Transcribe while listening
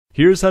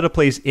Here's how to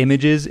place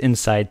images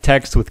inside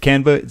text with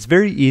Canva. It's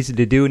very easy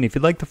to do, and if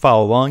you'd like to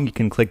follow along, you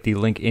can click the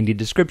link in the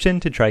description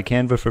to try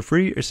Canva for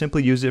free or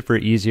simply use it for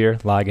easier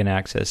login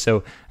access.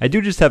 So I do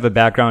just have a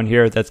background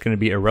here that's going to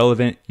be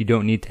irrelevant. You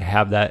don't need to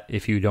have that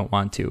if you don't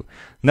want to.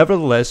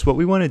 Nevertheless, what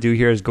we want to do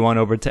here is go on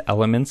over to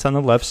Elements on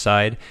the left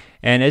side,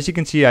 and as you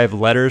can see, I have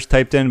letters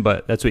typed in,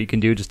 but that's what you can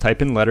do. Just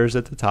type in letters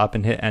at the top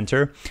and hit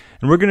enter.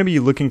 And we're going to be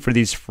looking for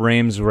these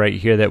frames right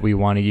here that we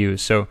want to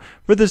use. So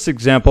for this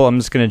example, I'm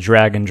just going to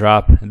drag and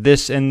drop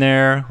this in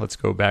there. Let's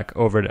go back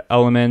over to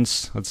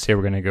Elements. Let's say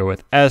we're going to go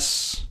with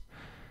S.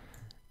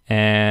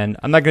 And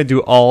I'm not going to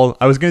do all,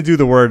 I was going to do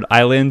the word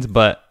island,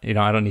 but I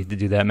don't need to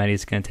do that many.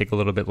 It's going to take a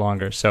little bit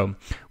longer. So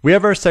we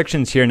have our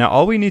sections here. Now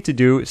all we need to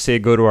do, say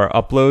go to our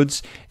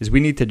uploads, is we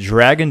need to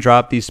drag and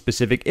drop these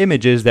specific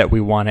images that we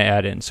want to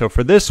add in. So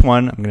for this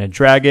one, I'm going to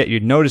drag it.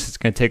 You'd notice it's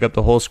going to take up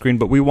the whole screen,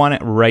 but we want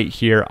it right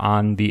here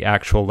on the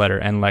actual letter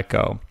and let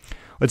go.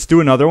 Let's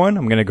do another one.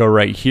 I'm going to go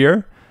right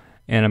here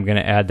and I'm going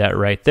to add that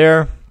right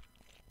there.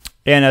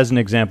 And as an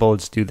example,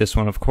 let's do this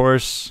one, of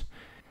course.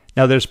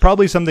 Now there's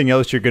probably something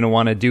else you're going to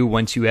want to do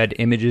once you add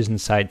images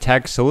inside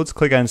text. So let's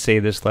click on, say,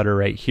 this letter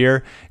right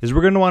here, is we're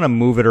going to want to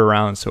move it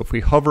around. So if we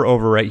hover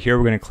over right here,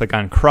 we're going to click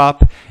on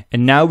crop,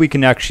 and now we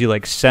can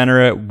actually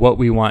center it what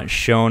we want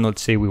shown.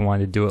 Let's say we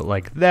want to do it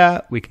like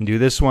that. We can do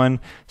this one.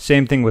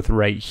 Same thing with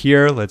right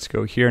here. Let's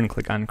go here and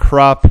click on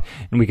crop,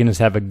 and we can just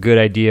have a good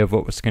idea of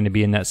what was going to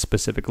be in that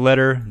specific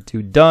letter.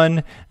 Do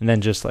done, and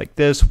then just like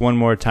this, one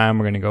more time,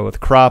 we're going to go with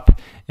crop,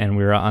 and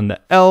we're on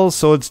the L,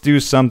 so let's do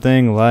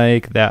something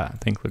like that. I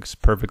think looks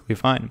perfectly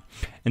fine.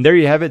 And there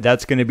you have it.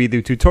 That's going to be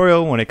the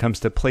tutorial when it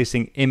comes to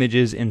placing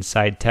images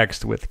inside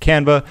text with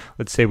Canva.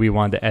 Let's say we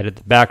want to edit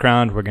the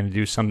background. We're going to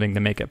do something to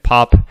make it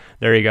pop.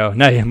 There you go.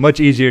 Now, much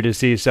easier to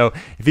see. So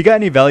if you got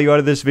any value out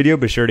of this video,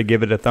 be sure to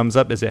give it a thumbs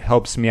up as it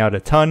helps me out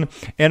a ton.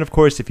 And of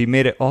course, if you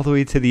made it all the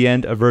way to the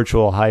end, a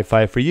virtual high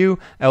five for you.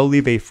 I will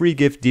leave a free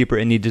gift deeper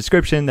in the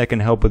description that can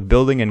help with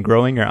building and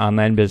growing your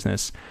online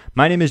business.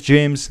 My name is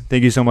James.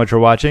 Thank you so much for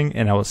watching,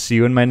 and I will see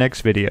you in my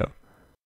next video.